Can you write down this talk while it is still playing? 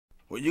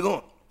Where you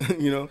going?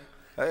 You know?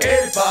 Hey.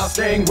 85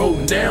 Stang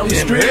rolling down the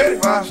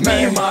strip.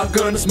 Me and my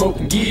gun are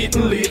smoking,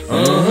 getting lit.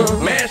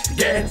 Mash the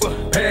gas,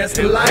 pass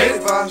the light.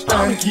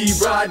 I'ma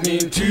keep riding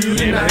into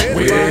the night.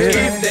 Well,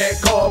 if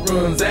that car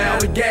runs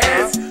out of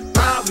gas,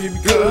 probably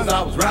because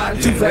I was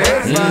riding too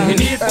fast. And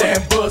if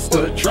that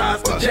buster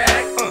tries to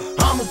jack,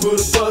 I'ma put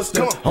a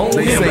buster on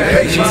his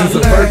back. Patience is a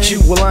virtue.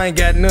 Well, I ain't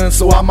got none,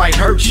 so I might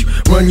hurt you.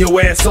 Run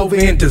your ass over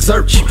and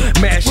desert you.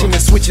 Mashing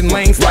and switching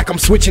lanes like I'm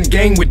switching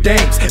game with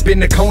dames. Been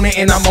the corner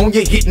and I'm on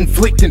you, hit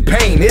inflicting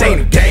pain. It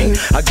ain't a game.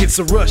 I get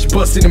a rush,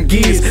 busting them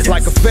gears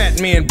like a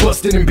fat man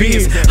busting them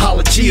beers.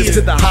 Holla cheers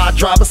to the high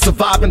driver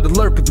surviving the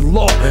lurk of the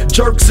law.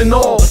 Jerks and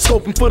all,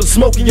 scoping for the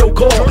smoke in your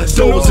car.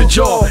 Doors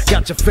ajar,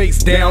 got your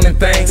face down and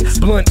things.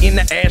 Blunt in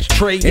the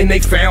ashtray and they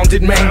found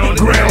it, man.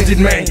 Grounded,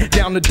 man.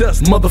 Down to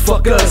dust,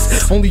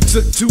 motherfuckers. Only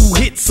took 2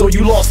 hits, so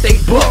you lost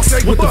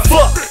 $8. What the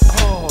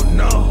fuck? Oh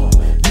no,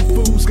 you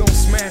fools gon'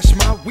 smash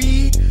my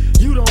weed.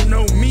 You don't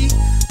know me.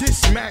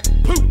 This Mac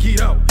Pookie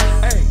though.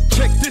 Hey,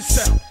 check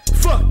this out.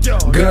 Fuck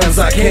y'all. Guns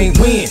I can't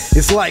win.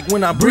 It's like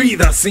when I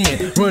breathe I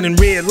sin. Running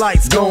red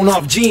lights, going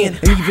off gin.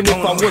 And even if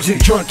I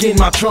wasn't drunk in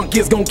my trunk,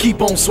 it's gon'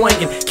 keep on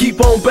swinging. Keep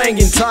on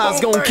banging,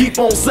 ties gon' keep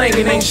on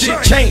singing. Ain't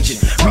shit changing.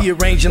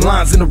 Rearranging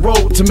lines in the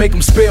road to make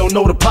them spell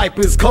know the pipe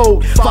is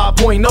cold.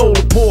 5.0,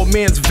 the poor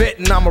man's vet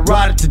and I'ma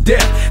ride it to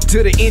death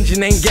till the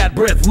engine ain't got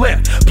breath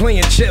left.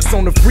 Playing chess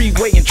on the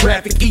freeway in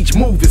traffic, each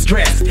move is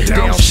drastic.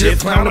 Downshift,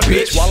 clown a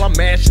bitch while I'm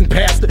mashing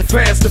past it.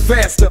 Faster,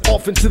 faster,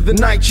 off into the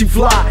night you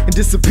fly and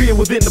disappear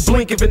within the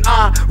blink of an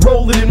eye.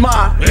 Rolling in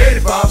my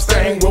 85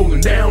 Stang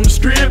rolling down the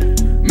strip.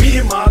 Me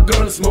and my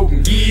gun are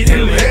smoking,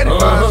 getting lit.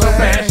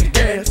 Mash the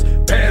gas,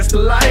 pass the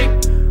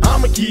light.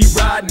 I'ma keep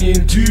riding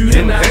into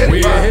the night.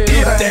 Well,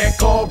 if that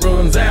car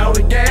runs out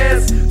of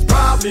gas, it's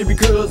probably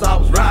because I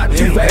was riding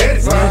too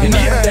fast. And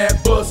if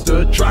that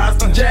buster tries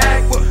to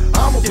jack,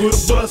 I'ma put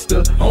a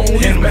buster on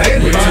his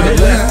back. Went to the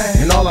left,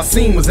 and all I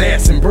seen was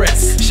ass and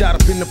breasts. Shot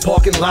up in the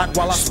parking lot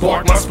while I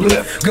sparked my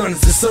spliff.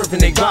 Guns is serving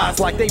they vibes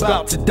like they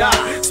about to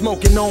die.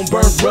 Smoking on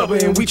burnt rubber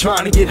and we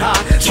trying to get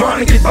high.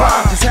 Trying to get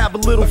by, just have a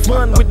little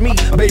fun with me.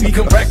 Baby,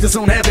 come practice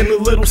on having a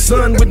little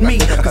sun with me.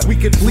 Cause we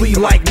could flee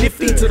like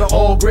Nifty to the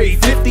all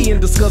grade 50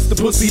 and discuss the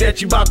pussy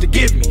that you about to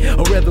give me.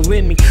 Or rather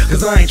lend me,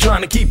 cause I ain't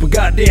trying to keep a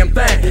goddamn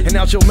thing. And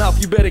out your mouth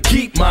you better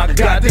keep my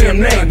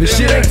goddamn name. The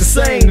shit ain't the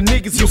same, the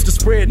niggas used to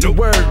spread the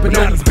word. But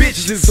now these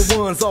bitches is the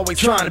ones always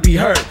trying to be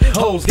heard.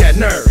 Hoes got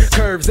nerve,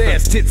 curves,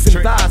 ass, tits,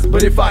 and thighs.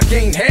 But if I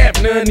can't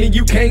have none, then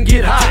you can't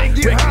get high.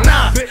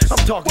 Recognize,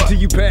 I'm talking to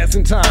you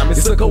passing time.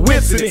 It's a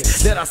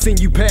coincidence that I seen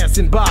you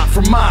passing by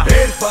from my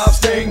 85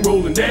 Stang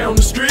rolling down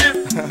the strip.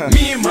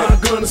 Me and my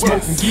gun are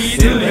smoking,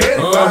 getting lit.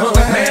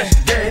 Mash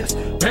the gas,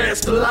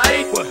 pass the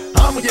light.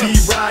 I'ma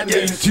keep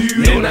riding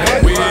into the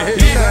night. Well, if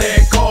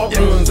that car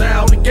runs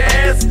out of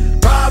gas,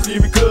 probably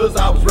because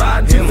I was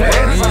riding too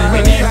fast.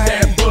 And if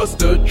that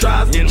buster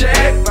tries to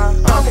jack,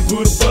 I'ma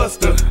put a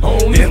buster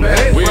on his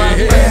back. Well,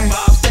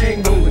 85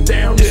 Stang rolling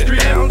down the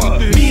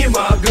strip. Me and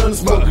my gun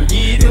smoking,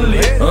 getting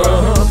lit.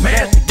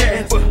 Mash the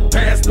gas,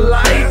 pass the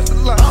light.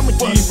 I'ma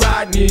keep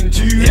riding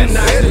into the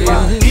night.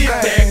 Well,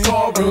 if that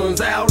car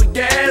runs out of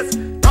gas,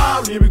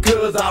 probably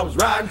because I was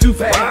riding too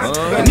fast.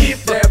 And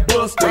if that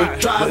buster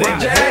tries to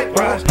jack,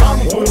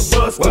 I'ma put a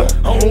buster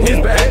on his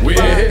back. Well,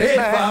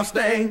 85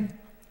 Stang.